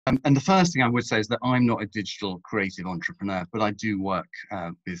And the first thing I would say is that I'm not a digital creative entrepreneur, but I do work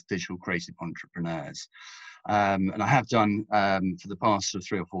with digital creative entrepreneurs. And I have done for the past sort of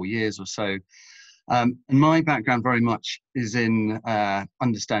 3 or 4 years or so. And my background very much is in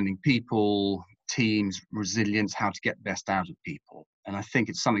understanding people, teams, resilience, how to get best out of people. And I think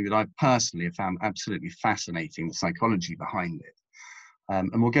it's something that I personally have found absolutely fascinating, the psychology behind it.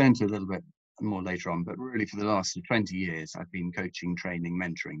 And we'll go into a little bit more later on, but really for the last 20 years, I've been coaching, training,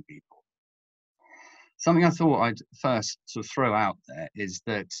 mentoring people. Something I thought I'd first sort of throw out there is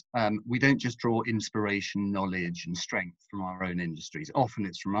that we don't just draw inspiration, knowledge and strength from our own industries. Often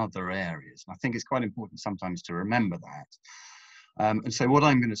it's from other areas. I think it's quite important sometimes to remember that. And so what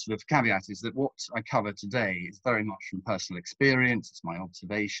I'm going to sort of caveat is that what I cover today is very much from personal experience. It's my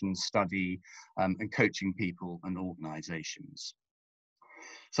observations, study, and coaching people and organizations.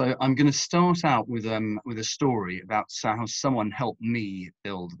 So I'm going to start out with a story about how someone helped me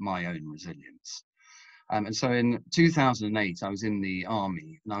build my own resilience. And so in 2008, I was in the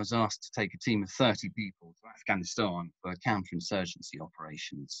army and I was asked to take a team of 30 people to Afghanistan for counterinsurgency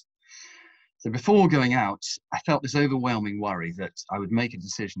operations. So before going out, I felt this overwhelming worry that I would make a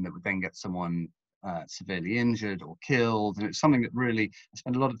decision that would then get someone severely injured or killed. And it's something that really I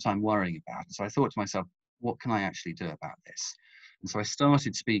spent a lot of time worrying about. And so I thought to myself, what can I actually do about this? And so I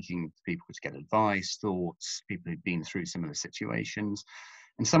started speaking to people to get advice, thoughts, people who'd been through similar situations.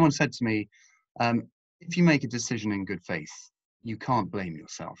 And someone said to me, if you make a decision in good faith, you can't blame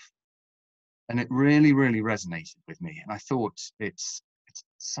yourself. And it really, really resonated with me. And I thought it's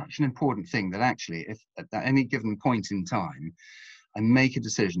such an important thing that actually, if at any given point in time, I make a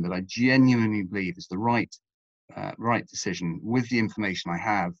decision that I genuinely believe is the right decision with the information I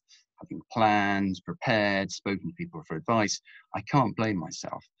have, having planned, prepared, spoken to people for advice, I can't blame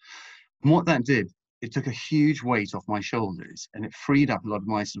myself. And what that did, it took a huge weight off my shoulders and it freed up a lot of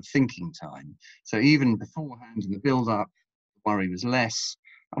my sort of thinking time. So even beforehand in the build-up, the worry was less.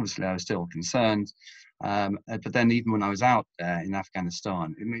 Obviously, I was still concerned. But then even when I was out there in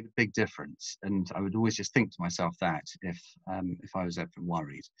Afghanistan, it made a big difference. And I would always just think to myself that if I was ever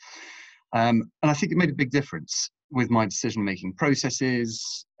worried. And I think it made a big difference with my decision-making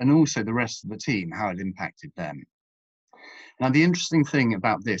processes and also the rest of the team, how it impacted them. Now, the interesting thing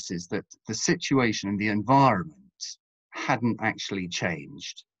about this is that the situation and the environment hadn't actually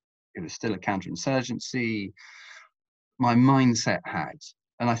changed. It was still a counterinsurgency. My mindset had.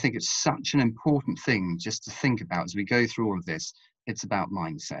 And I think it's such an important thing just to think about as we go through all of this. It's about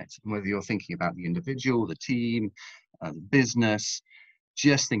mindset. And whether you're thinking about the individual, the team, the business,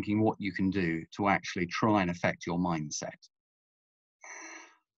 just thinking what you can do to actually try and affect your mindset.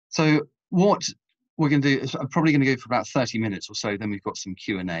 So what we're going to do is I'm probably going to go for about 30 minutes or so, then we've got some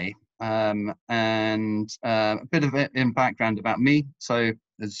Q&A and a bit of it in background about me. So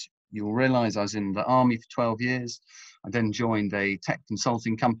as you'll realize, I was in the army for 12 years. I then joined a tech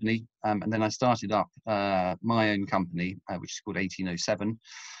consulting company and then I started up my own company, which is called 1807.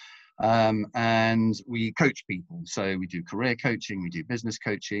 And we coach people. So we do career coaching, we do business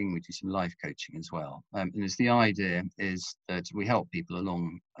coaching, we do some life coaching as well. And the idea is that we help people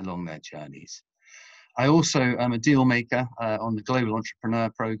along their journeys. I also am a deal maker on the Global Entrepreneur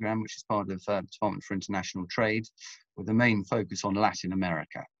Program, which is part of the Department for International Trade, with a main focus on Latin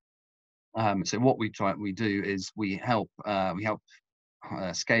America. So what we do is we help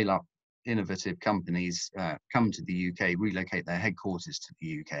scale up innovative companies come to the UK, relocate their headquarters to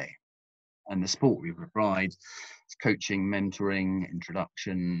the UK. And the support we provide is coaching, mentoring,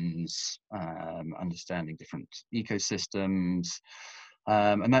 introductions, understanding different ecosystems.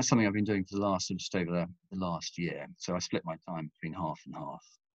 And that's something I've been doing for the last just over the last year. So I split my time between half and half.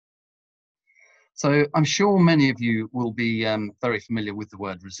 So I'm sure many of you will be very familiar with the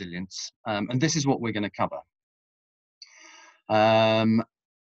word resilience. And this is what we're going to cover. And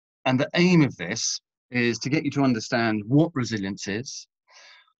the aim of this is to get you to understand what resilience is,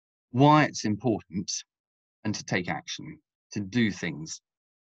 why it's important, and to take action, to do things,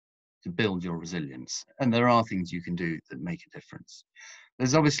 to build your resilience. And there are things you can do that make a difference.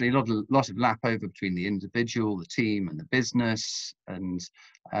 There's obviously a lot of lap over between the individual, the team, and the business. And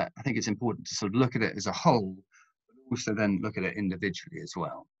I think it's important to sort of look at it as a whole, but also then look at it individually as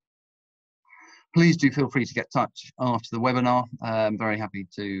well. Please do feel free to get in touch after the webinar. I'm very happy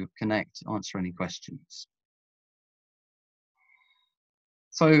to connect, answer any questions.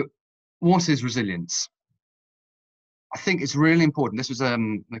 So what is resilience? I think it's really important. This was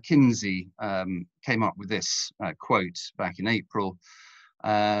McKinsey came up with this quote back in April.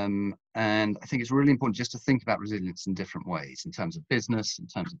 And I think it's really important just to think about resilience in different ways, in terms of business, in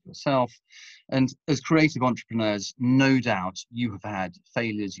terms of yourself. And as creative entrepreneurs, no doubt you have had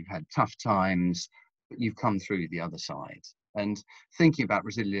failures, you've had tough times, but you've come through the other side. And thinking about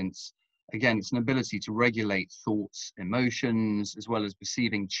resilience, again, it's an ability to regulate thoughts, emotions, as well as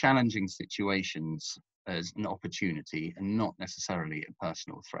perceiving challenging situations as an opportunity and not necessarily a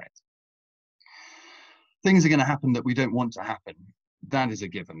personal threat. Things are going to happen that we don't want to happen. That is a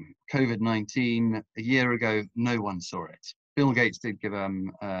given. COVID-19, a year ago, no one saw it. Bill Gates did give,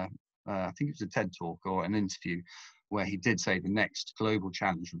 I think it was a TED talk or an interview where he did say the next global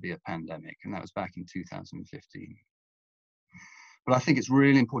challenge would be a pandemic, and that was back in 2015. But I think it's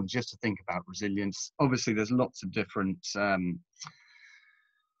really important just to think about resilience. Obviously, there's lots of different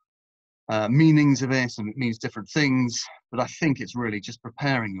meanings of it, and it means different things, but I think it's really just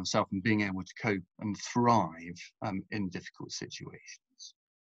preparing yourself and being able to cope and thrive in difficult situations.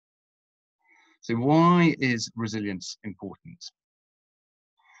 So why is resilience important?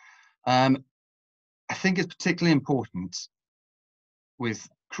 I think it's particularly important with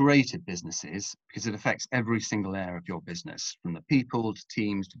creative businesses because it affects every single area of your business, from the people to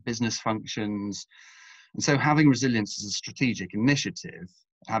teams to business functions. And so having resilience as a strategic initiative,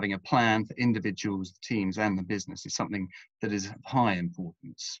 having a plan for individuals, teams, and the business is something that is of high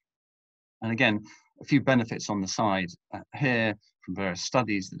importance. And again, a few benefits on the side here from various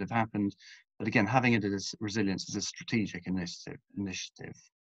studies that have happened, but again, having it as resilience as a strategic initiative.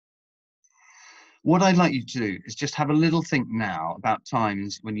 What I'd like you to do is just have a little think now about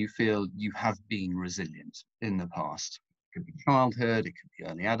times when you feel you have been resilient in the past. It could be childhood, it could be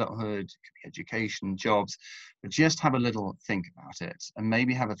early adulthood, it could be education, jobs, but just have a little think about it and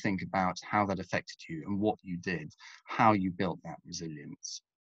maybe have a think about how that affected you and what you did, how you built that resilience.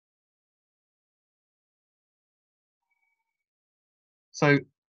 So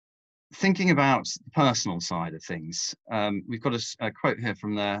thinking about the personal side of things, we've got a quote here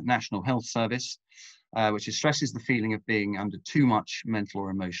from the National Health Service, which stresses the feeling of being under too much mental or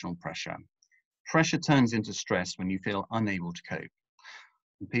emotional pressure. Pressure turns into stress when you feel unable to cope.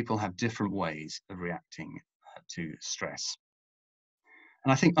 And people have different ways of reacting to stress.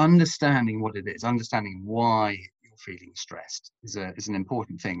 And I think understanding what it is, understanding why you're feeling stressed is an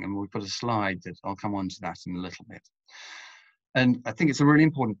important thing. And we've got a slide that I'll come on to that in a little bit. And I think it's a really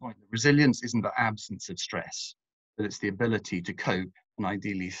important point that resilience isn't the absence of stress, but it's the ability to cope and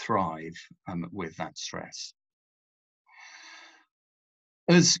ideally thrive with that stress.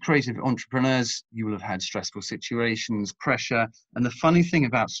 As creative entrepreneurs, you will have had stressful situations, pressure, and the funny thing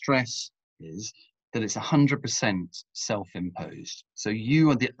about stress is that it's 100% self-imposed. So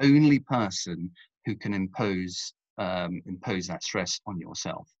you are the only person who can impose that stress on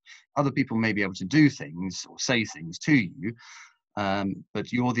yourself. Other people may be able to do things or say things to you,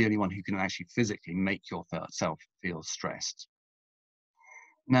 but you're the only one who can actually physically make yourself feel stressed.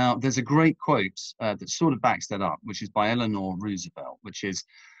 Now, there's a great quote that sort of backs that up, which is by Eleanor Roosevelt, which is,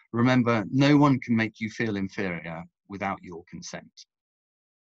 remember, no one can make you feel inferior without your consent.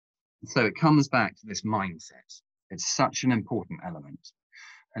 So it comes back to this mindset. It's such an important element.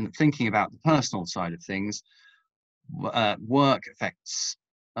 And thinking about the personal side of things, work affects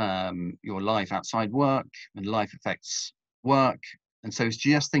your life outside work, and life affects work. And so it's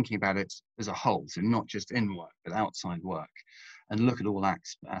just thinking about it as a whole, so not just in work, but outside work, and look at all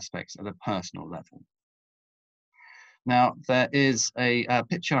aspects at a personal level. Now, there is a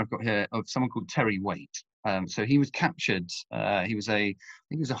picture I've got here of someone called Terry Waite. So he was captured, I think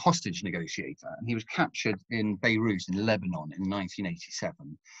he was a hostage negotiator, and he was captured in Beirut in Lebanon in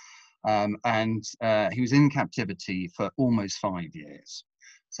 1987. He was in captivity for almost 5 years.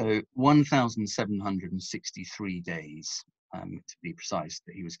 So 1,763 days, to be precise,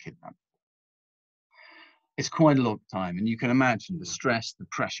 that he was kidnapped. It's quite a long time, and you can imagine the stress, the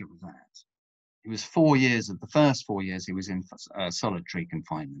pressure of that. It was 4 years, of the first 4 years he was in solitary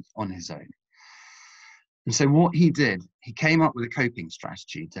confinement on his own. And so what he did, he came up with a coping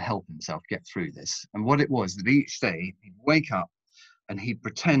strategy to help himself get through this. And what it was that each day he'd wake up and he'd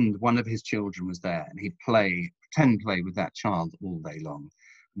pretend one of his children was there, and he'd pretend play with that child all day long.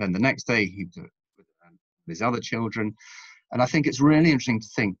 And then the next day he'd do it with his other children. And I think it's really interesting to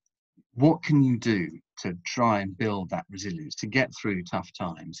think, what can you do to try and build that resilience, to get through tough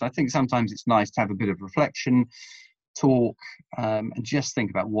times? I think sometimes it's nice to have a bit of reflection, talk, and just think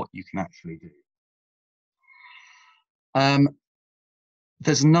about what you can actually do.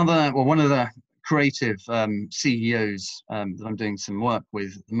 There's one of the creative CEOs that I'm doing some work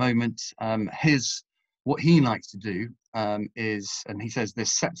with at the moment. His what he likes to do is, and he says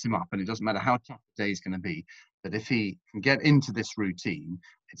this sets him up, and it doesn't matter how tough the day is going to be, that if he can get into this routine,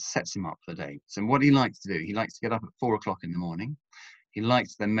 it sets him up for the day. So what he likes to do, he likes to get up at 4 o'clock in the morning. He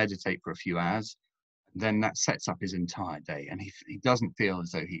likes to then meditate for a few hours. Then that sets up his entire day, and he doesn't feel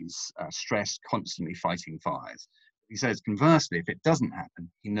as though he's stressed, constantly fighting fires. He says, conversely, if it doesn't happen,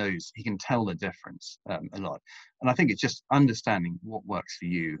 he knows, he can tell the difference a lot. And I think it's just understanding what works for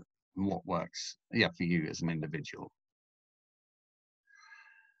you and what works, for you as an individual.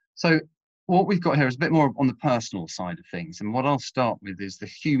 So what we've got here is a bit more on the personal side of things. And what I'll start with is the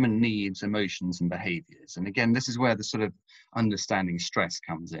human needs, emotions, and behaviors. And again, this is where the sort of understanding stress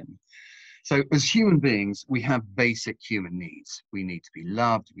comes in. So as human beings, we have basic human needs. We need to be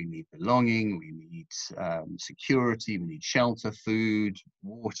loved, we need belonging, we need security, we need shelter, food,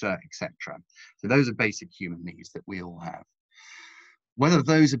 water, etc. So those are basic human needs that we all have. Whether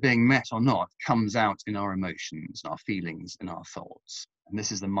those are being met or not comes out in our emotions, our feelings, and our thoughts. And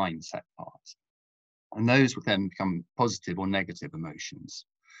this is the mindset part. And those will then become positive or negative emotions.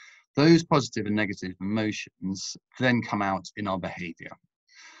 Those positive and negative emotions then come out in our behavior.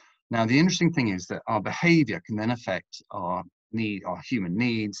 Now, the interesting thing is that our behavior can then affect our human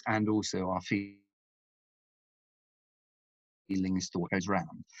needs, and also our feelings, thought goes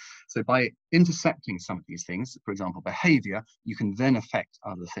around. So by intercepting some of these things, for example, behavior, you can then affect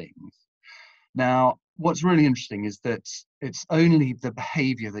other things. Now, what's really interesting is that it's only the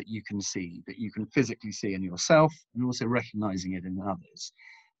behavior that you can see, that you can physically see in yourself, and also recognizing it in others.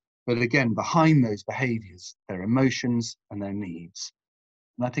 But again, behind those behaviors, there are emotions and their needs.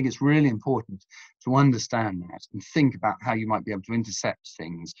 And I think it's really important to understand that and think about how you might be able to intercept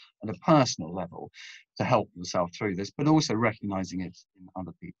things at a personal level to help yourself through this, but also recognizing it in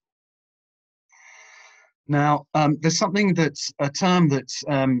other people. Now, there's something that's a term that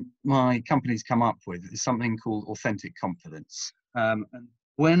my company's come up with, is something called authentic confidence. And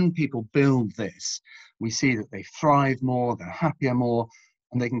when people build this, we see that they thrive more, they're happier more,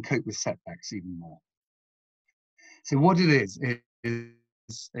 and they can cope with setbacks even more. So what it is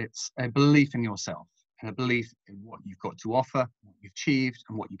it's a belief in yourself, and a belief in what you've got to offer, what you've achieved,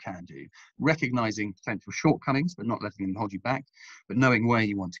 and what you can do. Recognizing potential shortcomings, but not letting them hold you back, but knowing where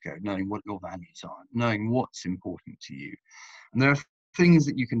you want to go, knowing what your values are, knowing what's important to you. And there are things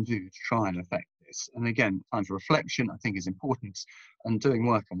that you can do to try and affect this. And again, time for reflection, I think, is important, and doing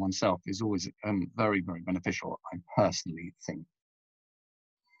work on oneself is always very, very beneficial, I personally think.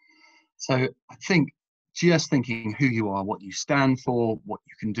 So I think just thinking who you are, what you stand for, what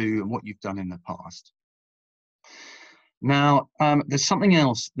you can do, and what you've done in the past. Now, there's something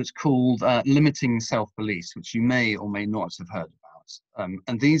else that's called limiting self-beliefs, which you may or may not have heard about.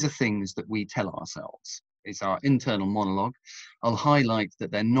 And these are things that we tell ourselves. It's our internal monologue. I'll highlight that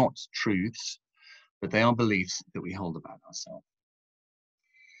they're not truths, but they are beliefs that we hold about ourselves.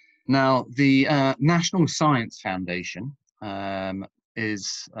 Now, the National Science Foundation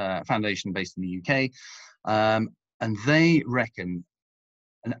is a foundation based in the UK, and they reckon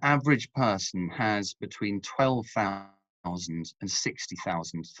an average person has between 12,000 and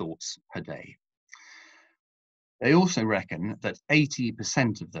 60,000 thoughts per day. They also reckon that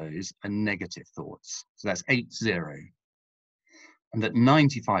 80% of those are negative thoughts, so that's 80, and that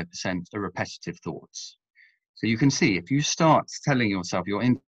 95% are repetitive thoughts. So you can see, if you start telling yourself, your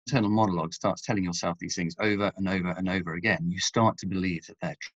internal monologue starts telling yourself these things over and over and over again, you start to believe that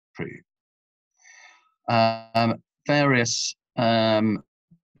they're true. Various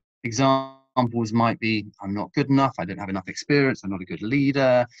examples might be, I'm not good enough, I don't have enough experience, I'm not a good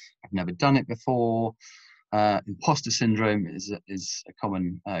leader, I've never done it before. Imposter syndrome is a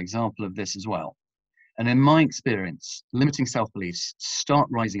common example of this as well. And in my experience, limiting self-beliefs start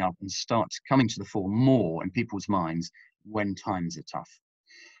rising up and start coming to the fore more in people's minds when times are tough.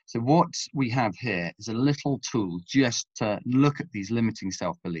 So what we have here is a little tool just to look at these limiting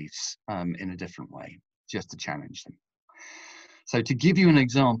self-beliefs in a different way, just to challenge them. So to give you an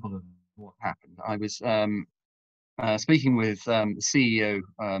example of what happened, I was speaking with the CEO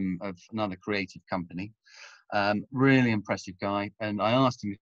of another creative company, really impressive guy, and I asked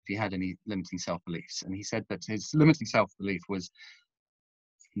him if he had any limiting self-beliefs, and he said that his limiting self-belief was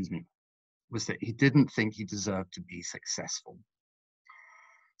that he didn't think he deserved to be successful.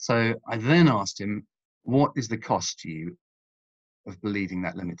 So I then asked him, what is the cost to you of believing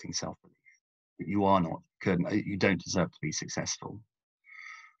that limiting self-belief, that you are not good, you don't deserve to be successful?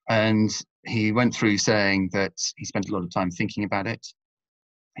 And he went through saying that he spent a lot of time thinking about it.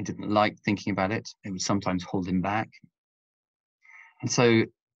 He didn't like thinking about it. It would sometimes hold him back. And so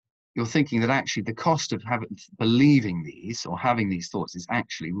you're thinking that actually the cost of believing these or having these thoughts is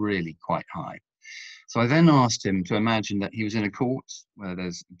actually really quite high. So I then asked him to imagine that he was in a court where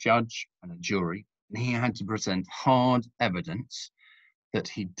there's a judge and a jury, and he had to present hard evidence that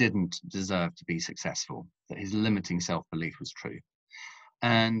he didn't deserve to be successful, that his limiting self-belief was true.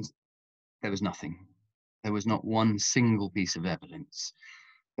 And there was nothing. There was not one single piece of evidence.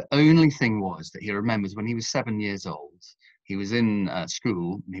 The only thing was that he remembers when he was 7 years old, he was in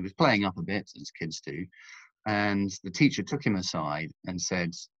school and he was playing up a bit, as kids do, and the teacher took him aside and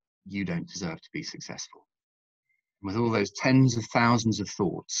said, "You don't deserve to be successful." And with all those tens of thousands of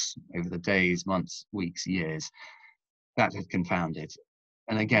thoughts over the days, months, weeks, years, that had confounded.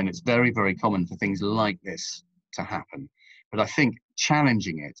 And again, it's very, very common for things like this to happen. But I think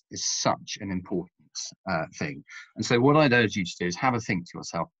challenging it is such an important thing. And so what I'd urge you to do is have a think to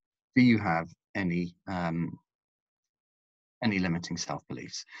yourself, do you have any limiting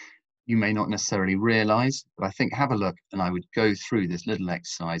self-beliefs? You may not necessarily realize, but I think have a look, and I would go through this little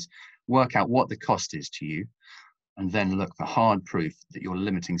exercise, work out what the cost is to you, and then look for hard proof that your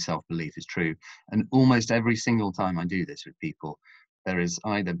limiting self-belief is true. And almost every single time I do this with people, there is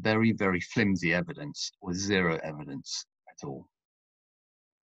either very, very flimsy evidence or zero evidence at all.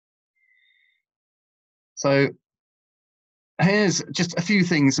 So here's just a few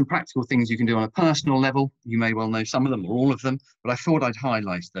things, some practical things you can do on a personal level. You may well know some of them or all of them, but I thought I'd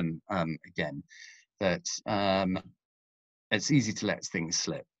highlight them again, that it's easy to let things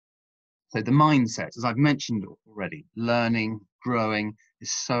slip. So the mindset, as I've mentioned already, learning, growing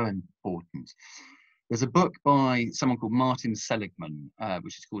is so important. There's a book by someone called Martin Seligman,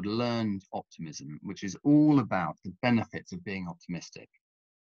 which is called Learned Optimism, which is all about the benefits of being optimistic,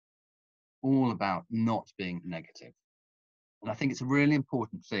 all about not being negative. And I think it's a really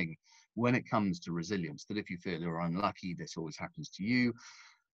important thing when it comes to resilience, that if you feel you're unlucky, this always happens to you,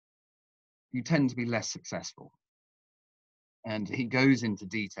 you tend to be less successful. And he goes into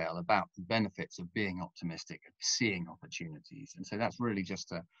detail about the benefits of being optimistic and seeing opportunities. And so that's really just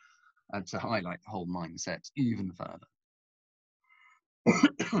to highlight the whole mindset even further.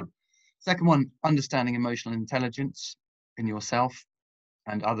 Second one, understanding emotional intelligence in yourself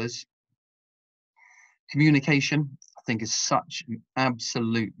and others. Communication, I think, is such an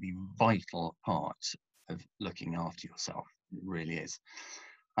absolutely vital part of looking after yourself. It really is.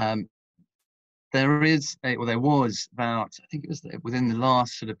 There was about, I think it was within the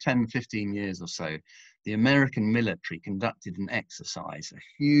last sort of 10, 15 years or so, the American military conducted an exercise, a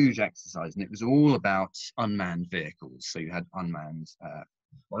huge exercise, and it was all about unmanned vehicles. So you had unmanned,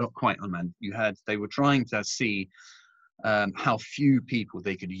 well, not quite unmanned, they were trying to see how few people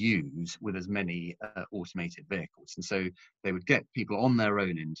they could use with as many automated vehicles. And so they would get people on their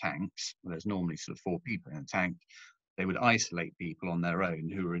own in tanks. Well, there's normally sort of 4 people in a tank. They would isolate people on their own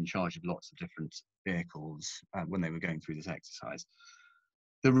who were in charge of lots of different vehicles when they were going through this exercise.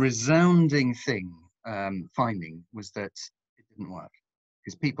 The resounding finding was that it didn't work,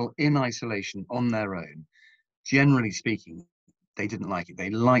 because people in isolation on their own, generally speaking, they didn't like it. They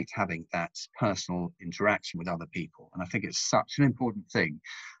liked having that personal interaction with other people. And I think it's such an important thing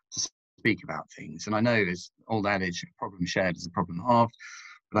to speak about things. And I know there's old adage, a problem shared is a problem halved,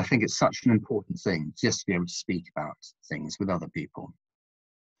 but I think it's such an important thing just to be able to speak about things with other people.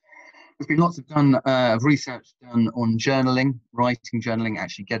 There's been lots of research done on journaling, writing journaling,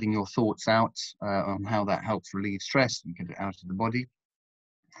 actually getting your thoughts out on how that helps relieve stress and get it out of the body.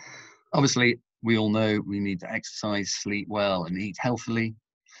 Obviously, we all know we need to exercise, sleep well, and eat healthily.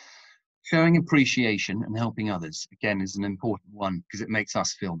 Showing appreciation and helping others, again, is an important one because it makes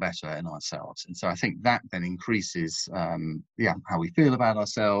us feel better in ourselves. And so I think that then increases how we feel about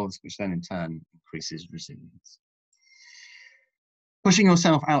ourselves, which then in turn increases resilience. Pushing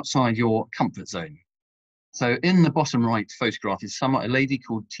yourself outside your comfort zone. So in the bottom right photograph is a lady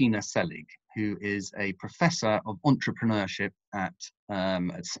called Tina Selig, who is a professor of entrepreneurship at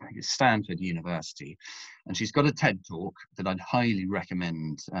Stanford University. And she's got a TED talk that I'd highly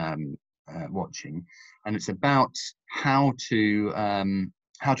recommend watching. And it's about how to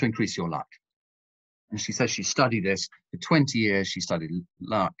increase your luck. And she says she studied this for 20 years. She studied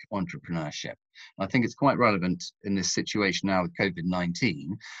luck, entrepreneurship. And I think it's quite relevant in this situation now with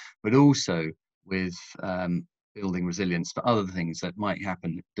COVID-19, but also with building resilience for other things that might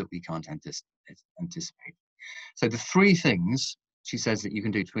happen that we can't anticipate. So the 3 things she says that you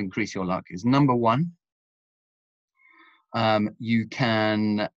can do to increase your luck is, number 1, you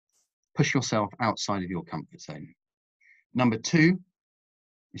can push yourself outside of your comfort zone. Number 2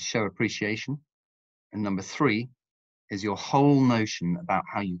 is show appreciation. And number 3 is your whole notion about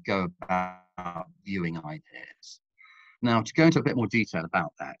how you go about viewing ideas. Now, to go into a bit more detail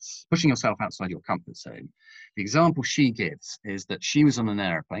about that, pushing yourself outside your comfort zone, the example she gives is that she was on an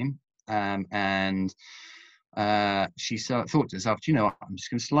airplane and she thought to herself, you know, I'm just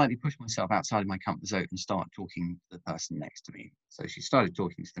going to slightly push myself outside of my comfort zone and start talking to the person next to me. So she started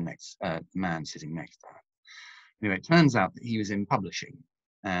talking to the man sitting next to her. Anyway, it turns out that he was in publishing,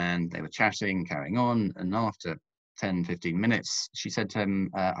 and they were chatting, carrying on, and after 10-15 minutes, she said to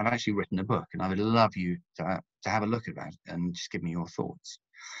him, I've actually written a book, and I would love you to have a look at that and just give me your thoughts.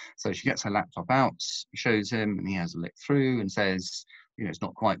 So she gets her laptop out, shows him, and he has a look through and says, you know, it's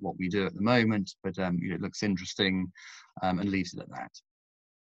not quite what we do at the moment, but you know, it looks interesting, and leaves it at that.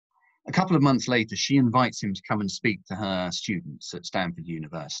 A couple of months later, she invites him to come and speak to her students at Stanford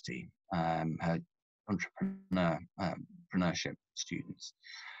University, her entrepreneurship students.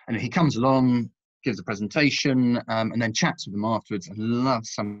 And he comes along, gives a presentation, and then chats with them afterwards and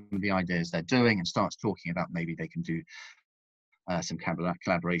loves some of the ideas they're doing and starts talking about maybe they can do some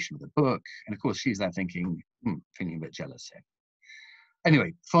collaboration with a book. And of course, she's there thinking, feeling a bit jealous here.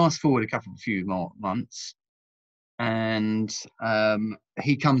 Anyway, fast forward a few more months, and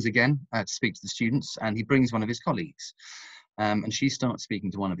he comes again to speak to the students, and he brings one of his colleagues. And she starts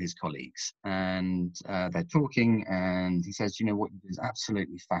speaking to one of his colleagues, and they're talking, and he says, you know, what you do is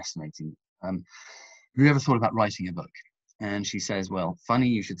absolutely fascinating. Have you ever thought about writing a book? And she says, well, funny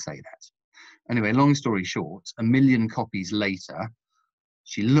you should say that. Anyway, long story short, 1 million copies later,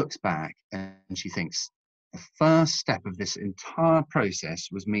 she looks back and she thinks, the first step of this entire process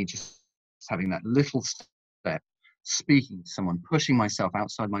was me just having that little step, speaking to someone, pushing myself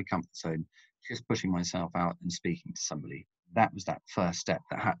outside my comfort zone, just pushing myself out and speaking to somebody. That was that first step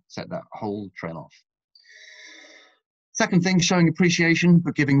that had set that whole trail off. Second thing, showing appreciation,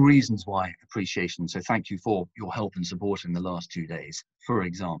 but giving reasons why appreciation. So thank you for your help and support in the last 2 days, for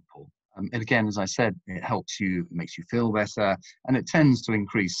example. And again, as I said, it helps you, it makes you feel better, and it tends to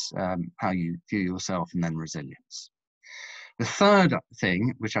increase how you view yourself and then resilience. The third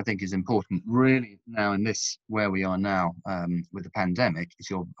thing, which I think is important really now in this, where we are now with the pandemic, is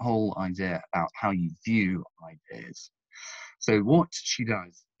your whole idea about how you view ideas. So what she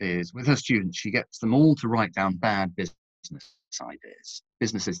does is, with her students, she gets them all to write down bad business ideas,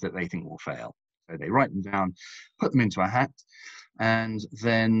 businesses that they think will fail. So they write them down, put them into a hat, and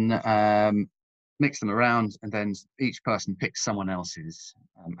then mix them around, and then each person picks someone else's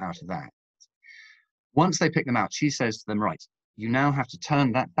out of that. Once they pick them out, she says to them, right, you now have to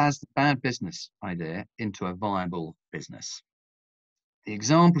turn that bad business idea into a viable business. The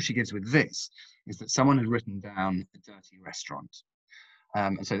example she gives with this is that someone had written down a dirty restaurant.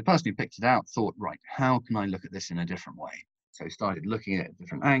 And so the person who picked it out thought, right, how can I look at this in a different way? So started looking at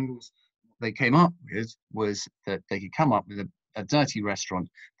different angles. What they came up with was that they could come up with a dirty restaurant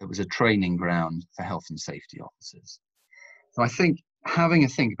that was a training ground for health and safety officers. So I think having a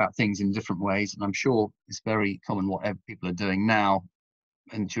think about things in different ways, and I'm sure it's very common what people are doing now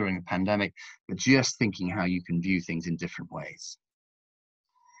and during a pandemic, but just thinking how you can view things in different ways.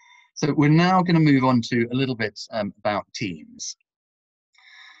 So we're now going to move on to a little bit about teams.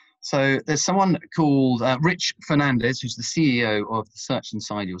 So there's someone called Rich Fernandez, who's the CEO of the Search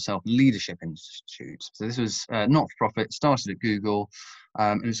Inside Yourself Leadership Institute. So this was not-for-profit, started at Google,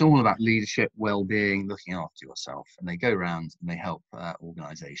 and it's all about leadership, well-being, looking after yourself. And they go around and they help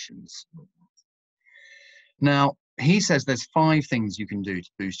organizations. Now, he says there's 5 things you can do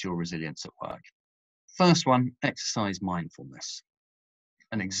to boost your resilience at work. First one, exercise mindfulness.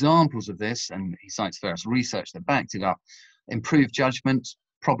 And examples of this, and he cites various research that backed it up, improved judgment,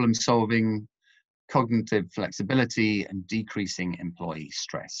 problem solving, cognitive flexibility, and decreasing employee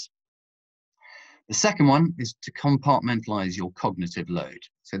stress. The second one is to compartmentalize your cognitive load.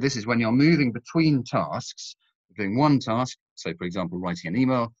 So this is when you're moving between tasks, doing one task, so for example, writing an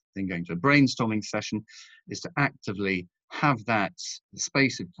email, then going to a brainstorming session, is to actively have that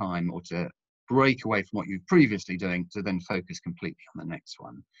space of time or to break away from what you've previously doing to then focus completely on the next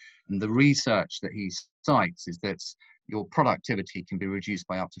one. And the research that he cites is that your productivity can be reduced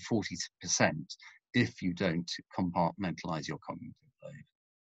by up to 40% if you don't compartmentalize your cognitive load.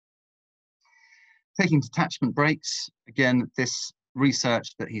 Taking detachment breaks, again, this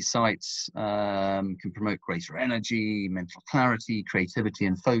research that he cites can promote greater energy, mental clarity, creativity,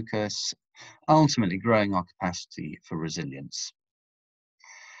 and focus, ultimately growing our capacity for resilience.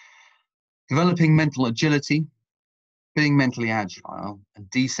 Developing mental agility, being mentally agile, and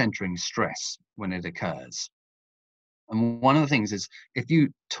decentering stress when it occurs. And one of the things is, if you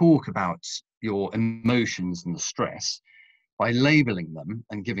talk about your emotions and the stress, by labeling them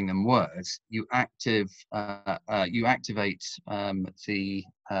and giving them words, you activate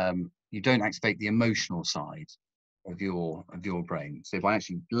you don't activate the emotional side of your brain. So by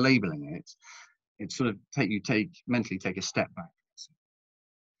actually labeling it, it sort of mentally take a step back.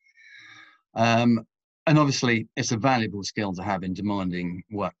 Um, and obviously, it's a valuable skill to have in demanding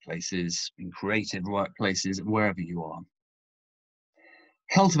workplaces, in creative workplaces, wherever you are.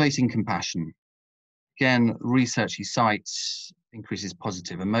 Cultivating compassion. Again, research he cites increases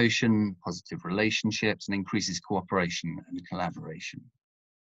positive emotion, positive relationships, and increases cooperation and collaboration.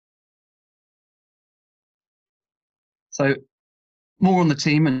 So more on the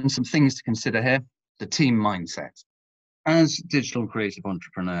team and some things to consider here. The team mindset. As digital creative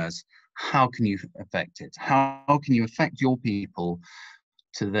entrepreneurs, how can you affect it? How can you affect your people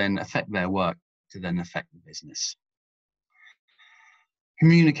to then affect their work, to then affect the business?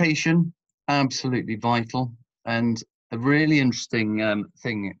 Communication, absolutely vital. And a really interesting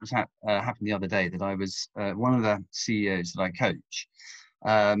thing was happened the other day, that I was one of the CEOs that I coach.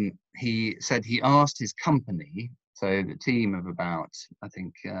 He said he asked his company, so the team of about, I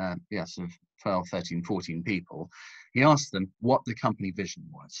think, sort of 12, 13, 14 people, he asked them what the company vision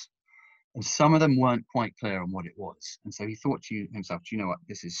was. And some of them weren't quite clear on what it was. And so he thought to himself, do you know what,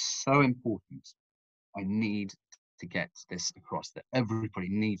 this is so important. I need to get this across, that everybody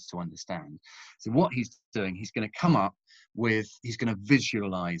needs to understand. So what he's doing, he's going to come up with, he's going to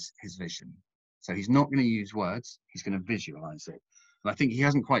visualize his vision. So he's not going to use words, he's going to visualize it. And I think he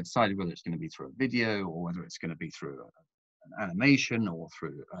hasn't quite decided whether it's going to be through a video or whether it's going to be through an animation or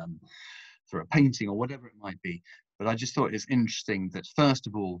through a painting or whatever it might be. But I just thought it's interesting that, first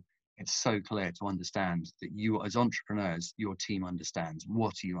of all, it's so clear to understand that you, as entrepreneurs, your team understands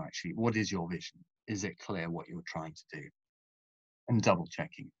what is your vision? Is it clear what you're trying to do? And double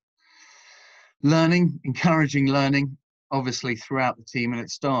checking. Learning, encouraging learning, obviously throughout the team, and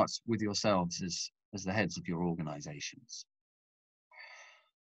it starts with yourselves as the heads of your organizations.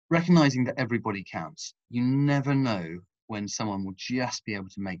 Recognizing that everybody counts. You never know when someone will just be able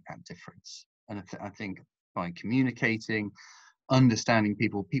to make that difference. And I think by communicating, understanding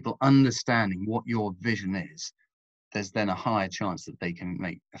people understanding what your vision is, there's then a higher chance that they can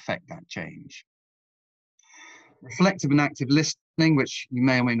affect that change. Reflective and active listening, which you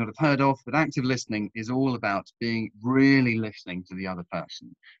may or may not have heard of, but active listening is all about being really listening to the other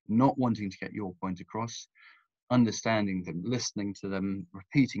person, not wanting to get your point across, understanding them, listening to them,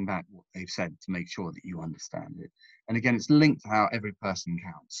 repeating back what they've said to make sure that you understand it. And again, it's linked to how every person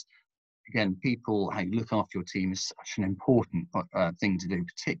counts. Again, how you look after your team is such an important thing to do,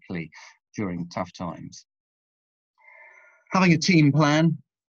 particularly during tough times. Having a team plan.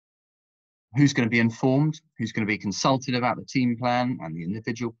 Who's going to be informed, who's going to be consulted about the team plan and the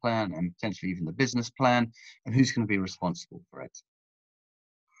individual plan and potentially even the business plan, and who's going to be responsible for it.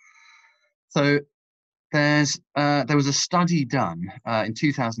 So there was a study done in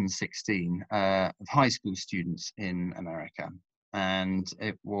 2016 of high school students in America. And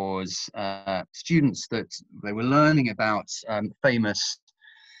it was students that they were learning about famous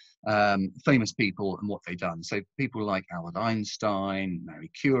people and what they'd done. So people like Albert Einstein,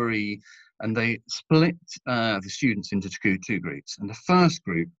 Marie Curie, and they split the students into two groups. And the first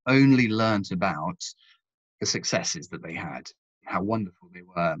group only learned about the successes that they had, how wonderful they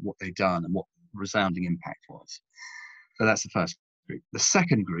were, what they'd done, and what resounding impact was. So that's the first group. The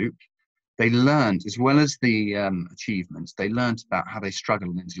second group, they learned, as well as the achievements, they learned about how they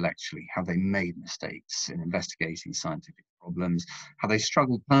struggled intellectually, how they made mistakes in investigating scientific problems, how they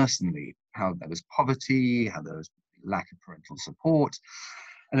struggled personally, how there was poverty, how there was lack of parental support.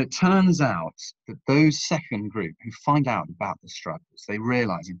 And it turns out that those second group who find out about the struggles, they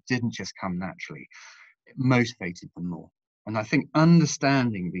realize it didn't just come naturally, it motivated them more. And I think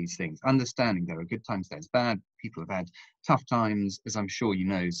understanding these things, understanding there are good times, there's bad, people have had tough times, as I'm sure you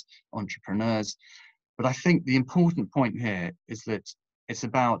know, as entrepreneurs. But I think the important point here is that it's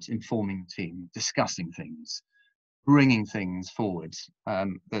about informing the team, discussing things, bringing things forward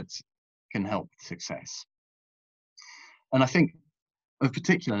that can help success. And I think of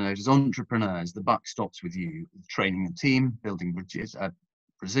particular note, as entrepreneurs, the buck stops with you, training the team, building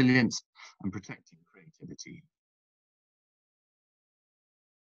resilience, and protecting creativity.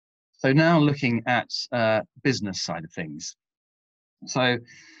 So now looking at business side of things. So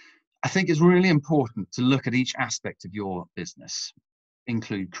I think it's really important to look at each aspect of your business,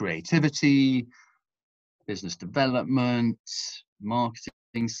 include creativity, business development,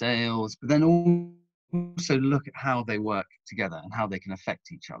 marketing, sales, but then also look at how they work together and how they can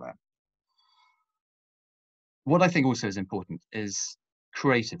affect each other. What I think also is important is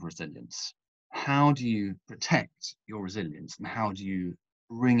creative resilience. How do you protect your resilience and how do you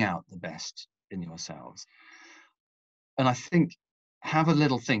bring out the best in yourselves? And I think have a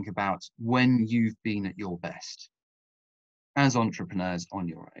little think about when you've been at your best as entrepreneurs on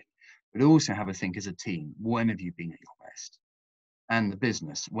your own, but also have a think as a team. When have you been at your best? and the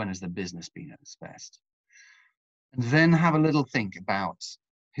business. When has the business been at its best? And then have a little think about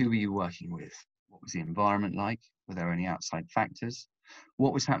who were you working with? What was the environment like? Were there any outside factors?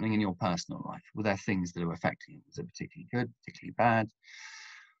 What was happening in your personal life? Were there things that were affecting you? Was it particularly good, particularly bad?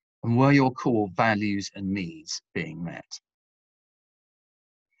 And were your core values and needs being met?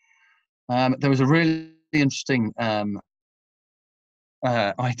 There was a really interesting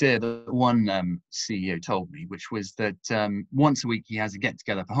idea that one CEO told me, which was that once a week he has a get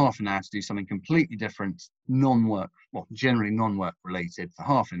together for half an hour to do something completely different, non-work, well, generally non-work related, for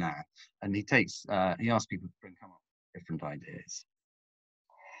half an hour, and he asks people to come up with different ideas.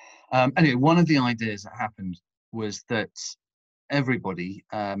 Anyway, one of the ideas that happened was that everybody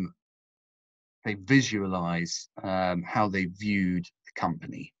they visualize how they viewed the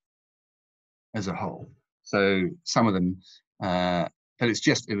company as a whole. So some of them, but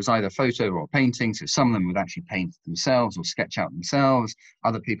it was either photo or painting. So some of them would actually paint themselves or sketch out themselves.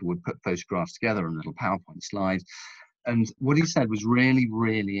 Other people would put photographs together on a little PowerPoint slide. And what he said was really,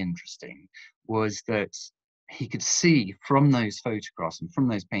 really interesting, was that he could see from those photographs and from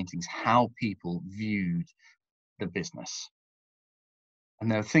those paintings how people viewed the business.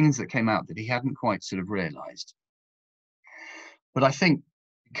 And there were things that came out that he hadn't quite sort of realized. But I think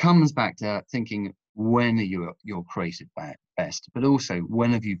it comes back to thinking, when are you at your creative best? But also,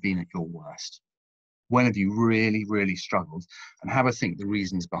 when have you been at your worst? When have you really, really struggled? And have a think the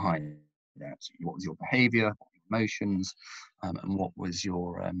reasons behind that. What was your behavior, what were your emotions, and what was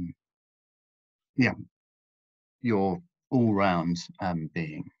your all-round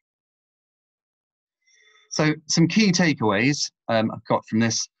being? So some key takeaways I've got from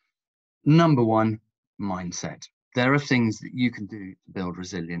this. Number one, mindset. There are things that you can do to build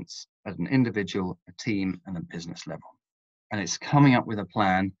resilience at an individual, a team, and a business level. And it's coming up with a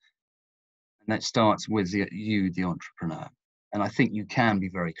plan, and that starts with you, the entrepreneur. And I think you can be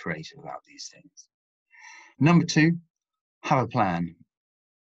very creative about these things. Number two, have a plan,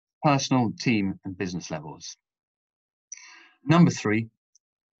 personal, team, and business levels. Number three,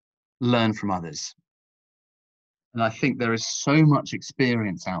 learn from others. And I think there is so much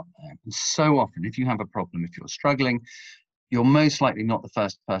experience out there. And so often, if you have a problem, if you're struggling, you're most likely not the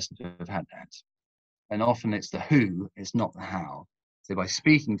first person to have had that. And often it's the who, it's not the how. So by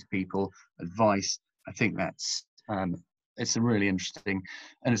speaking to people, advice, I think that's it's a really interesting,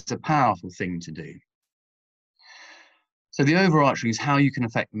 and it's a powerful thing to do. So the overarching is how you can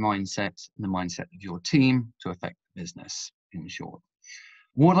affect the mindset and the mindset of your team to affect the business, in short.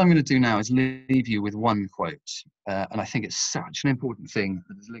 What I'm going to do now is leave you with one quote, and I think it's such an important thing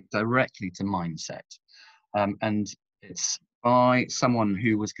that is linked directly to mindset. And it's by someone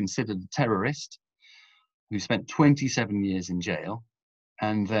who was considered a terrorist, who spent 27 years in jail,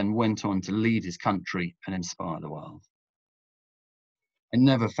 and then went on to lead his country and inspire the world. I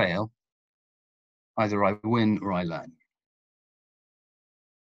never fail. Either I win or I learn.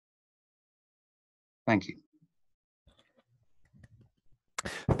 Thank you.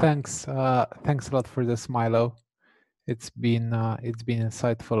 Thanks a lot for this, Milo. It's been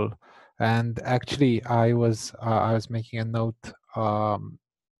insightful, and actually I was making a note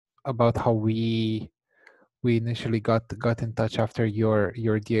about how we initially got in touch after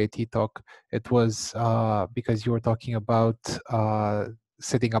your DIT talk. It was because you were talking about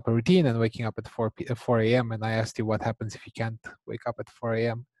setting up a routine and waking up at 4 a.m. and I asked you what happens if you can't wake up at 4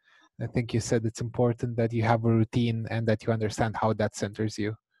 a.m. I think you said it's important that you have a routine and that you understand how that centers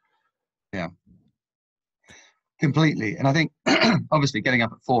you. Yeah, completely. And I think obviously getting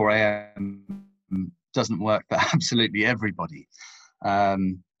up at 4 a.m. doesn't work for absolutely everybody.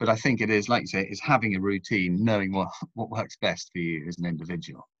 But I think it is, like you say, is having a routine, knowing what works best for you as an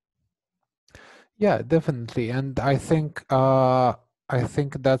individual. Yeah, definitely. And I think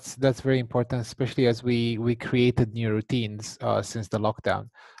that's very important, especially as we created new routines since the lockdown.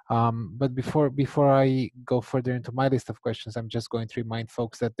 But before I go further into my list of questions, I'm just going to remind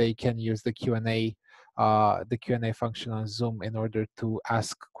folks that they can use the Q&A function on Zoom in order to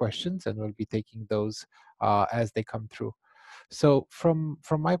ask questions, and we'll be taking those as they come through. So from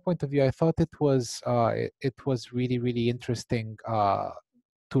my point of view, I thought it was really, really interesting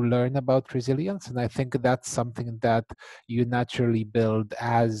to learn about resilience, and I think that's something that you naturally build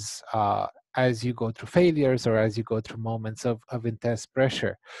as you go through failures or as you go through moments of intense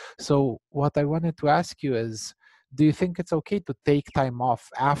pressure. So what I wanted to ask you is, do you think it's okay to take time off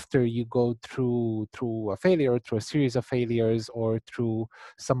after you go through a failure, through a series of failures, or through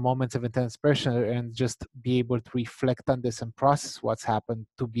some moments of intense pressure, and just be able to reflect on this and process what's happened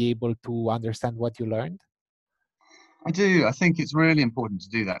to be able to understand what you learned? I do. I think it's really important to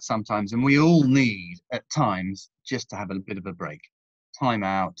do that sometimes, and we all need at times just to have a bit of a break. time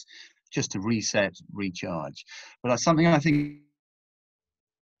out, just to reset, recharge. But that's something I think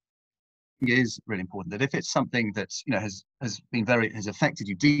is really important, that if it's something that, you know, has affected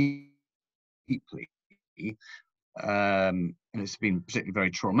you deeply, and it's been particularly very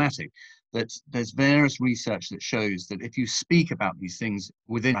traumatic, that there's various research that shows that if you speak about these things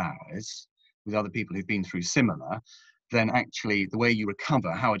within hours with other people who've been through similar, then actually the way you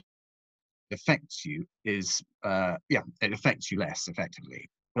recover, how it affects you is, it affects you less effectively.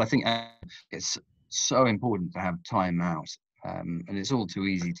 But I think it's so important to have time out, and it's all too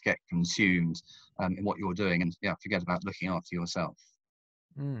easy to get consumed in what you're doing and forget about looking after yourself.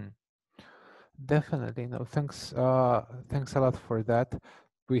 Mm. Definitely. No, thanks. Thanks a lot for that.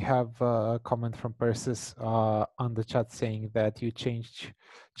 We have a comment from Persis on the chat saying that you changed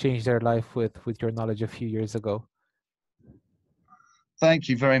their life with your knowledge a few years ago. Thank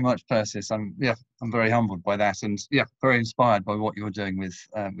you very much, Persis. I'm very humbled by that, and very inspired by what you're doing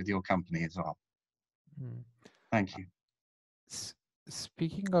with your company as well. Mm. Thank you.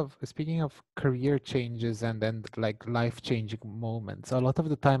 Speaking of career changes and like life-changing moments, a lot of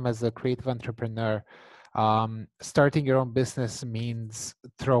the time as a creative entrepreneur, starting your own business means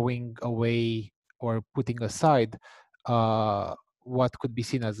throwing away or putting aside what could be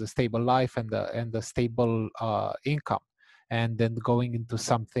seen as a stable life and a stable income, and then going into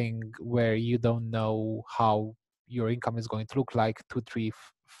something where you don't know how your income is going to look like 2, 3,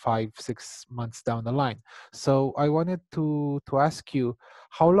 5, 6 months down the line. So I wanted to ask you,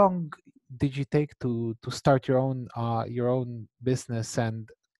 how long did you take to start your own business, and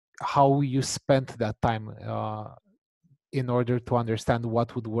how you spent that time in order to understand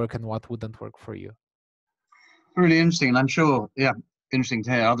what would work and what wouldn't work for you? Really interesting, and I'm sure, interesting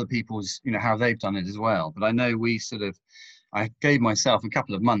to hear other people's, how they've done it as well. But I know I gave myself a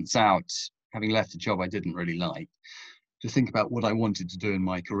couple of months out, having left a job I didn't really like, to think about what I wanted to do in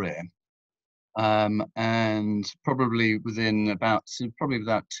my career. And probably within about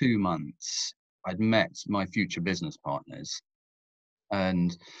 2 months, I'd met my future business partners,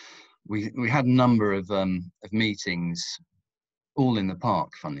 and we had a number of meetings, all in the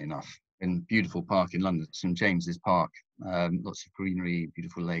park, funnily enough, in beautiful park in London, St James's Park, lots of greenery,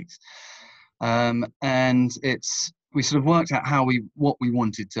 beautiful lakes, and we sort of worked out what we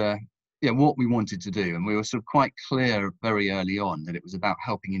wanted to do, and we were sort of quite clear very early on that it was about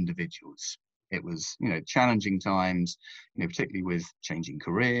helping individuals. It was, challenging times, particularly with changing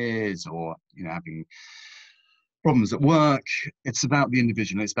careers or, having problems at work. It's about the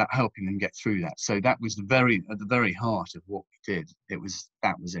individual. It's about helping them get through that. So that was at the very heart of what we did. That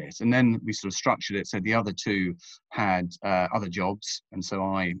was it. And then we sort of structured it so the other two had other jobs, and so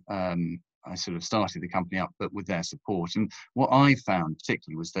I sort of started the company up, but with their support. And what I found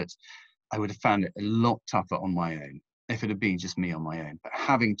particularly was that I would have found it a lot tougher on my own if it had been just me on my own. But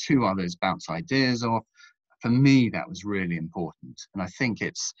having two others bounce ideas off, for me, that was really important. And I think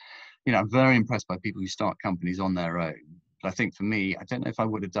it's, I'm very impressed by people who start companies on their own. But I think for me, I don't know if I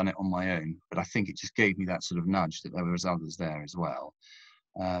would have done it on my own, but I think it just gave me that sort of nudge that there was others there as well.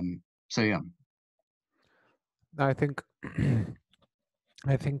 So yeah. I think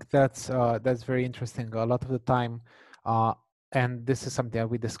I think that's very interesting. A lot of the time, and this is something that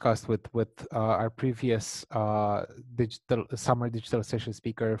we discussed with our previous summer digital session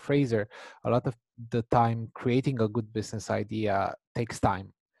speaker, Fraser. A lot of the time, creating a good business idea takes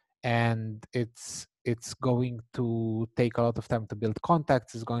time, and it's going to take a lot of time to build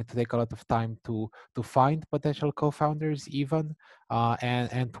contacts. It's going to take a lot of time to find potential co-founders even,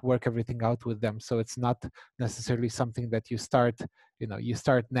 and to work everything out with them. So it's not necessarily something that you start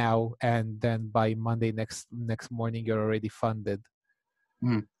now and then by Monday next morning you're already funded.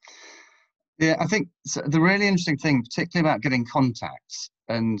 Mm. Yeah, I think the really interesting thing, particularly about getting contacts,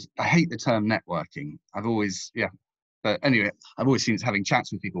 and I hate the term networking. But anyway, I've always seen it having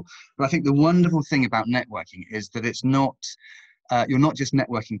chats with people. But I think the wonderful thing about networking is that it's not, you're not just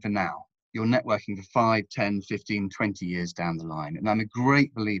networking for now. You're networking for 5, 10, 15, 20 years down the line. And I'm a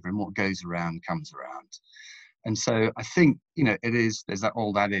great believer in what goes around comes around. And so I think, there's that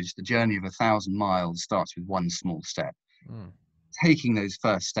old adage, the journey of 1,000 miles starts with one small step. Mm. Taking those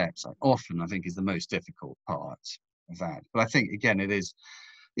first steps often, I think, is the most difficult part of that. But I think, again, it is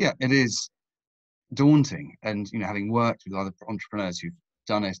daunting. And, having worked with other entrepreneurs who've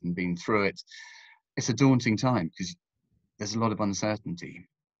done it and been through it, it's a daunting time because there's a lot of uncertainty.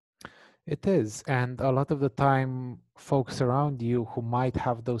 It is. And a lot of the time, folks around you who might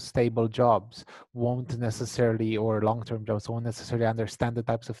have those stable jobs won't necessarily, or long-term jobs, won't necessarily understand the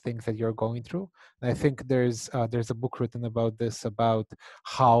types of things that you're going through. And I think there's a book written about this, about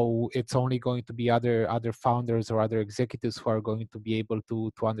how it's only going to be other founders or other executives who are going to be able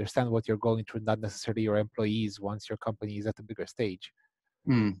to understand what you're going through, not necessarily your employees once your company is at a bigger stage.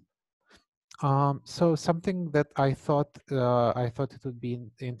 Mm. So something that I thought it would be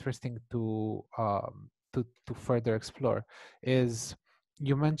interesting to further explore is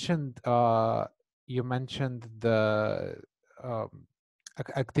you mentioned the um,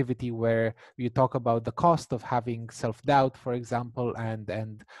 activity where you talk about the cost of having self-doubt, for example,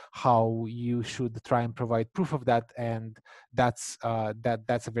 and how you should try and provide proof of that, and that's a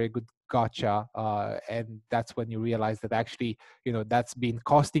very good gotcha, and that's when you realize that actually, that's been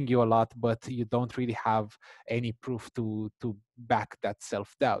costing you a lot, but you don't really have any proof to back that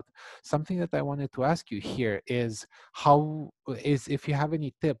self-doubt. Something that I wanted to ask you here is if you have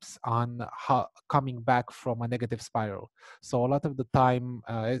any tips on how coming back from a negative spiral. So a lot of the time,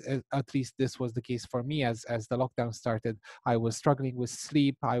 at least this was the case for me, as the lockdown started, I was struggling with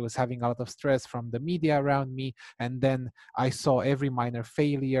sleep, I was having a lot of stress from the media around me, and then I saw every minor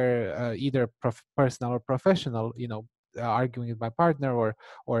failure, either personal or professional, arguing with my partner,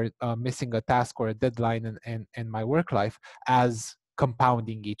 or missing a task or a deadline in my work life, as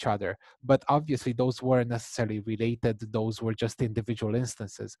compounding each other. But obviously those weren't necessarily related, those were just individual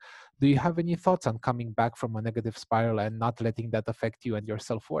instances. Do you have any thoughts on coming back from a negative spiral and not letting that affect you and your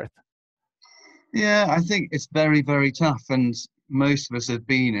self-worth? Yeah, I think it's very, very tough. And most of us have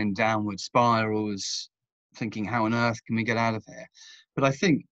been in downward spirals, thinking, how on earth can we get out of here? But I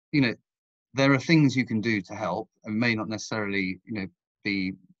think, there are things you can do to help, and may not necessarily,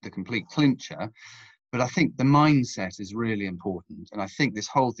 be the complete clincher. But I think the mindset is really important. And I think this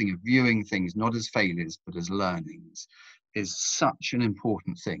whole thing of viewing things not as failures, but as learnings is such an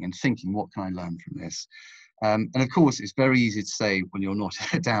important thing. And thinking, what can I learn from this? And of course, it's very easy to say when you're not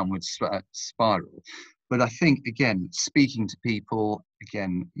in a downward spiral. But I think, again, speaking to people,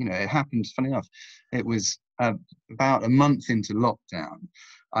 again, it happened, funny enough, it was about a month into lockdown.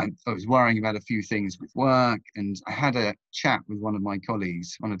 I was worrying about a few things with work, and I had a chat with one of my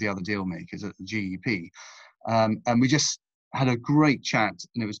colleagues, one of the other deal makers at the GEP, and we just had a great chat,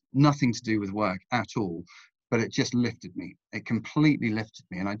 and it was nothing to do with work at all, but it just lifted me. It completely lifted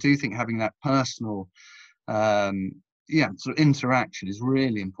me. And I do think having that personal sort of interaction is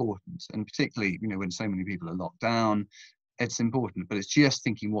really important, and particularly when so many people are locked down, it's important. But it's just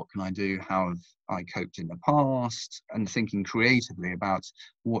thinking, what can I do, how have I coped in the past, and thinking creatively about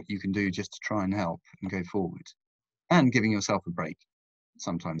what you can do just to try and help and go forward, and giving yourself a break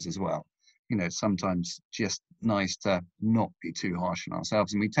sometimes as well. Sometimes just nice to not be too harsh on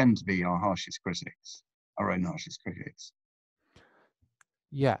ourselves, and we tend to be our harshest critics, our own harshest critics.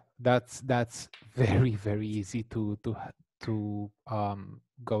 Yeah, that's very, very easy to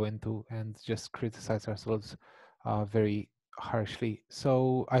go into and just criticize ourselves very harshly.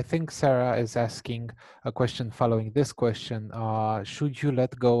 So I think Sarah is asking a question following this question: should you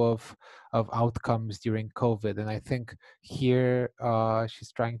let go of outcomes during COVID? And I think here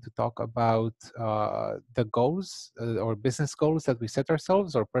she's trying to talk about the goals or business goals that we set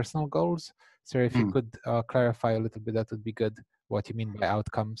ourselves, or personal goals. Sarah, if you Mm. could clarify a little bit, that would be good. What you mean by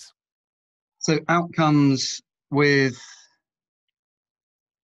outcomes? So outcomes with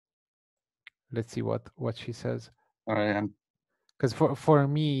Let's see what she says. um, Because for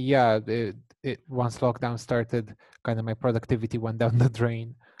me, yeah, once lockdown started, kind of my productivity went down the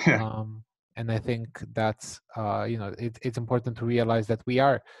drain. Um, and I think that's it's important to realize that we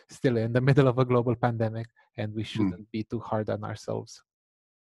are still in the middle of a global pandemic, and we shouldn't be too hard on ourselves.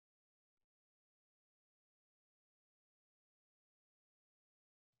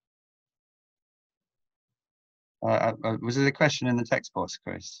 Was it a question in the text box,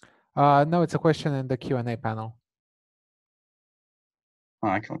 Chris? No, it's a question in the Q&A panel. Oh,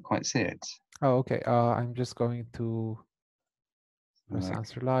 I can't quite see it. Oh, okay. I'm just going to press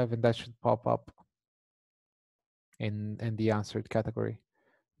answer live, and that should pop up in the answered category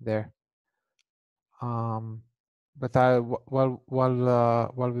there. But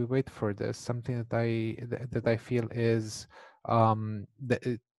while we wait for this, something that I feel is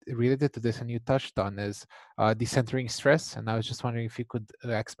related to this, and you touched on, is decentering stress. And I was just wondering if you could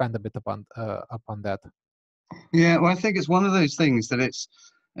expand a bit upon that. Yeah, well, I think it's one of those things that it's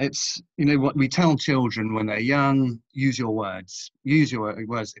what we tell children when they're young: use your words. Use your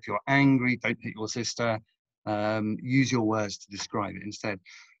words. If you're angry, don't hit your sister. Use your words to describe it instead.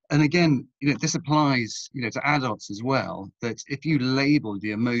 And again, this applies, to adults as well, that if you label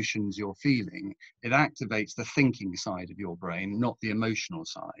the emotions you're feeling, it activates the thinking side of your brain, not the emotional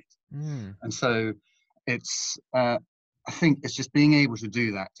side. Mm. And so it's, I think it's just being able to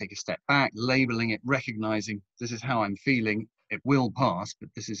do that, take a step back, labeling it, recognizing this is how I'm feeling. It will pass, but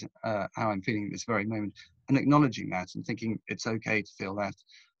this is how I'm feeling at this very moment, and acknowledging that and thinking it's okay to feel that.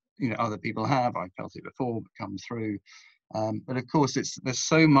 Other people have. I felt it before, but come through. But of course, there's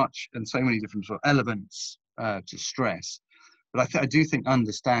so much and so many different sort of elements to stress. But I do think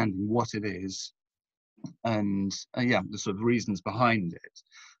understanding what it is and the sort of reasons behind it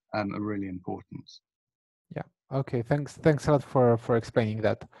are really important. Yeah. Okay. Thanks a lot for explaining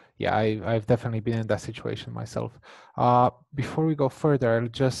that. Yeah, I've definitely been in that situation myself. Before we go further, I'll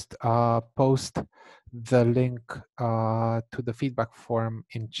just post the link to the feedback form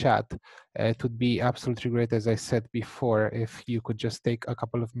in chat. It would be absolutely great, as I said before, if you could just take a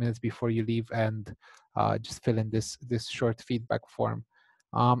couple of minutes before you leave and just fill in this short feedback form.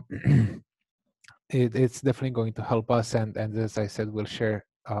 Um, it's definitely going to help us, and as I said, we'll share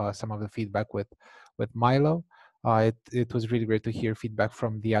some of the feedback with Milo. It was really great to hear feedback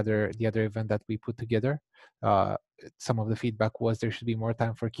from the other event that we put together. Some of the feedback was there should be more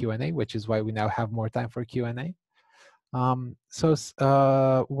time for Q&A, which is why we now have more time for Q&A. One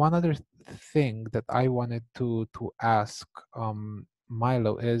other thing that I wanted to ask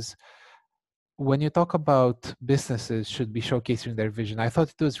Milo is, when you talk about businesses should be showcasing their vision, I thought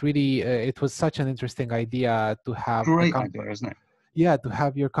it was really, it was such an interesting idea to have the Great company. idea, isn't it? Yeah, to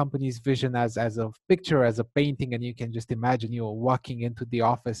have your company's vision as a picture, as a painting, and you can just imagine you walking into the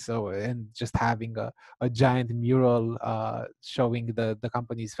office and just having a giant mural showing the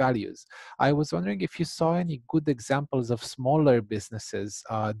company's values. I was wondering if you saw any good examples of smaller businesses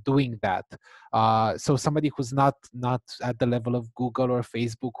doing that. So somebody who's not at the level of Google or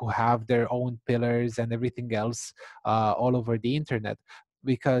Facebook, who have their own pillars and everything else all over the internet,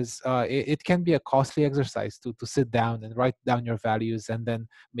 because it can be a costly exercise to sit down and write down your values and then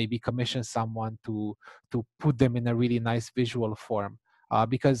maybe commission someone to put them in a really nice visual form.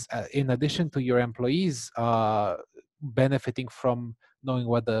 Because in addition to your employees benefiting from knowing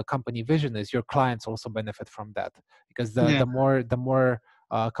what the company vision is, your clients also benefit from that, because Yeah. the more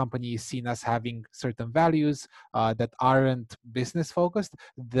company is seen as having certain values that aren't business focused,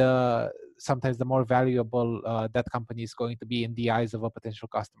 sometimes the more valuable that company is going to be in the eyes of a potential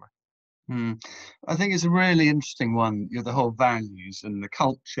customer. I think it's a really interesting one, the whole values and the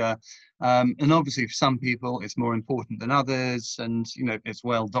culture. And obviously for some people it's more important than others, and it's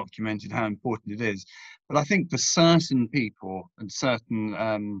well documented how important it is. But I think for certain people and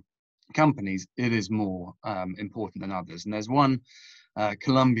certain companies, it is more important than others. And there's one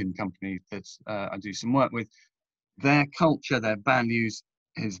Colombian company that I do some work with. Their culture, their values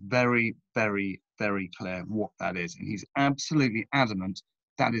is very, very, very clear what that is. And he's absolutely adamant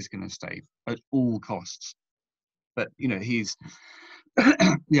that is going to stay at all costs. But, he's,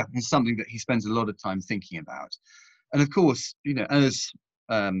 it's something that he spends a lot of time thinking about. And of course, as,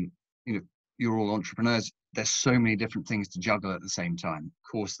 you know, you're all entrepreneurs, there's so many different things to juggle at the same time. Of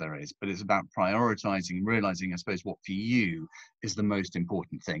course there is, but it's about prioritizing and realizing, I suppose, what for you is the most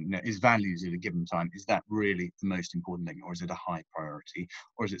important thing. Is values at a given time, is that really the most important thing, or is it a high priority,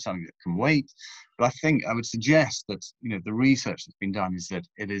 or is it something that can wait? But I think I would suggest that, the research that's been done is that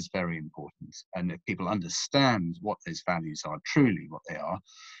it is very important. And if people understand what those values are, truly what they are,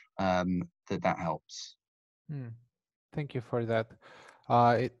 that helps. Thank you for that.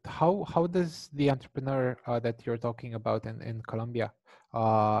 How does the entrepreneur that you're talking about in Colombia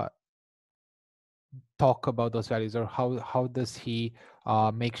talk about those values, or how does he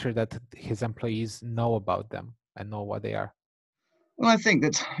make sure that his employees know about them and know what they are? Well, I think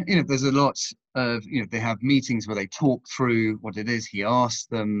that, there's a lot of, they have meetings where they talk through what it is. He asks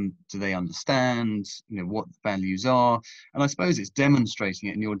them, do they understand, what the values are? And I suppose it's demonstrating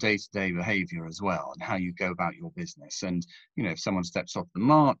it in your day-to-day behavior as well, and how you go about your business. And, if someone steps off the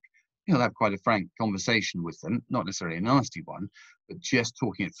mark, you'll have quite a frank conversation with them, not necessarily a nasty one, but just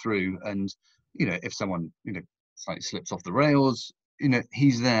talking it through. And, if someone, slightly slips off the rails,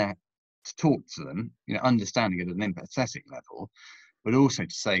 he's there to talk to them, understanding it at an empathetic level, but also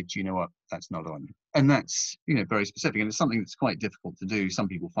to say, do you know what, that's not on. And that's, very specific. And it's something that's quite difficult to do. Some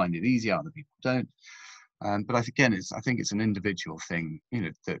people find it easy, other people don't. But I think it's an individual thing,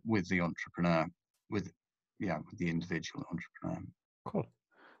 that with the entrepreneur, with the individual entrepreneur. Cool.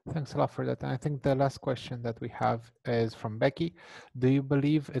 Thanks a lot for that. And I think the last question that we have is from Becky. Do you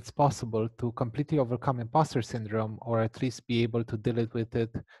believe it's possible to completely overcome imposter syndrome, or at least be able to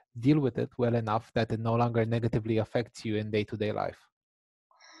deal with it well enough that it no longer negatively affects you in day-to-day life?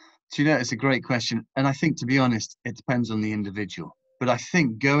 Do you know, it's a great question. And I think, to be honest, it depends on the individual. But I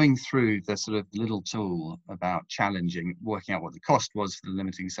think going through the sort of little tool about challenging, working out what the cost was for the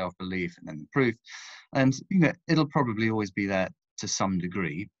limiting self-belief and then the proof, and, you know, it'll probably always be there to some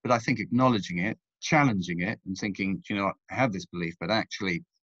degree. But I think acknowledging it, challenging it, and thinking, "Do you know what, I have this belief, but actually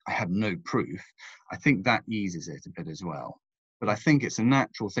I have no proof," I think that eases it a bit as well. But I think it's a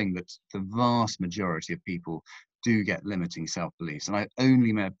natural thing that the vast majority of people do get limiting self-beliefs, and I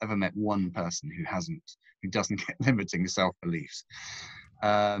only ever met one person who doesn't get limiting self-beliefs.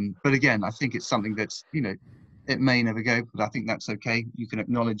 But again, I think it's something that's, you know, it may never go, but I think that's okay. You can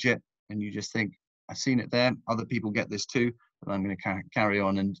acknowledge it, and you just think, I've seen it there, other people get this too, but I'm going to carry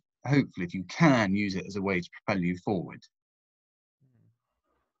on, and hopefully, if you can, use it as a way to propel you forward.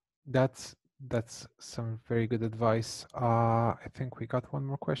 That's some very good advice. I think we got one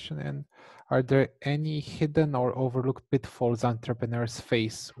more question in. Are there any hidden or overlooked pitfalls entrepreneurs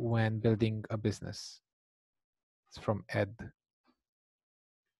face when building a business? It's from Ed.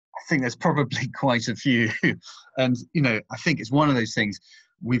 I think there's probably quite a few. And, you know, I think it's one of those things,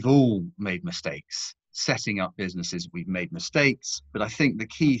 we've all made mistakes. Setting up businesses, we've made mistakes. But I think the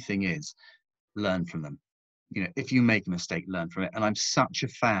key thing is learn from them. You know, if you make a mistake, learn from it. And I'm such a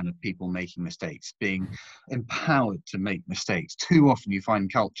fan of people making mistakes, being empowered to make mistakes. Too often you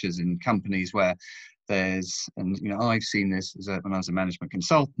find cultures in companies where and, you know, I've seen this when I was a management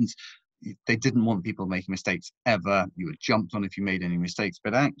consultant, they didn't want people making mistakes ever. You were jumped on if you made any mistakes.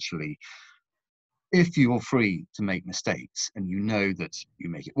 But actually, if you're free to make mistakes and you know that you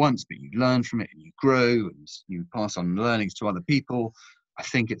make it once, but you learn from it and you grow and you pass on learnings to other people, I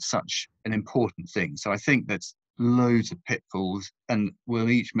think it's such an important thing. So I think that's loads of pitfalls, and we'll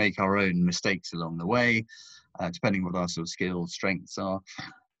each make our own mistakes along the way, depending what our sort of skills, strengths are.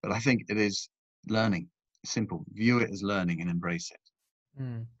 But I think it is learning. Simple. View it as learning and embrace it.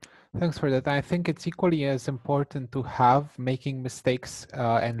 Thanks for that. I think it's equally as important to have making mistakes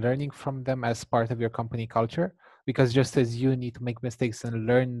and learning from them as part of your company culture, because just as you need to make mistakes and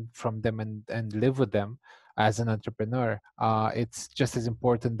learn from them and live with them as an entrepreneur, it's just as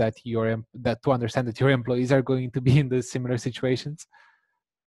important that to understand that your employees are going to be in the similar situations.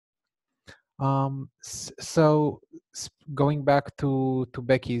 So going back to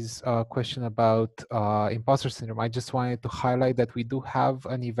Becky's question about imposter syndrome, I just wanted to highlight that we do have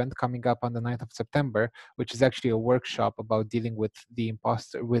an event coming up on the 9th of September, which is actually a workshop about dealing with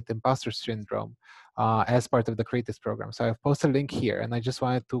imposter syndrome as part of the Creatives program. So I've posted a link here, and I just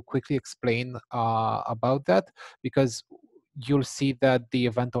wanted to quickly explain about that, because you'll see that the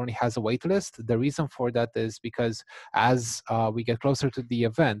event only has a wait list. The reason for that is because as we get closer to the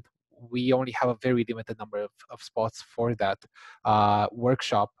event, we only have a very limited number of spots for that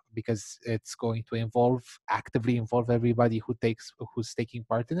workshop, because it's going to actively involve everybody who's taking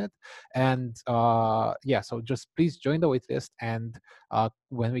part in it. And yeah, so just please join the waitlist. And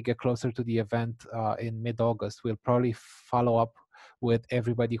when we get closer to the event in mid-August, we'll probably follow up with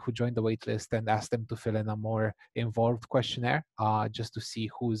everybody who joined the waitlist and ask them to fill in a more involved questionnaire, just to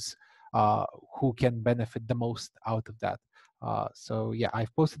see who can benefit the most out of that. So yeah,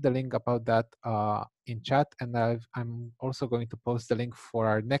 I've posted the link about that in chat, and I'm also going to post the link for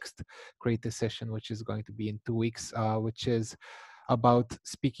our next creative session, which is going to be in 2 weeks, which is about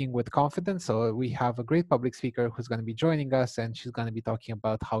speaking with confidence. So we have a great public speaker who's going to be joining us, and she's going to be talking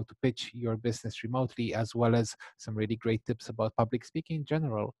about how to pitch your business remotely, as well as some really great tips about public speaking in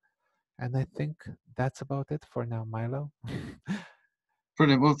general. And I think that's about it for now, Milo.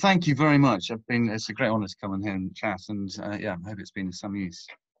 Brilliant. Well, thank you very much. It's a great honor to come on here and chat, and yeah, I hope it's been of some use.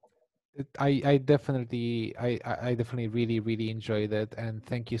 I definitely really enjoyed it, and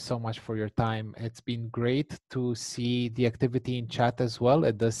thank you so much for your time. It's been great to see the activity in chat as well.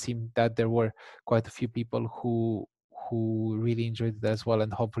 It does seem that there were quite a few people who really enjoyed it as well,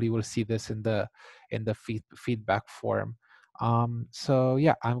 and hopefully we'll see this in the feedback form. So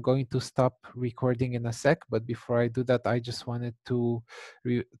yeah, I'm going to stop recording in a sec, but before I do that, I just wanted to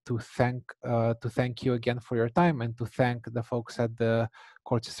thank you again for your time, and to thank the folks at the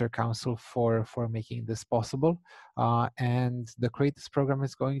Colchester Council for making this possible. And the Creatives program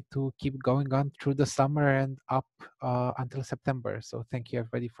is going to keep going on through the summer and up until September. So thank you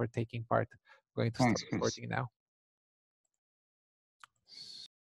everybody for taking part. I'm going to stop recording now.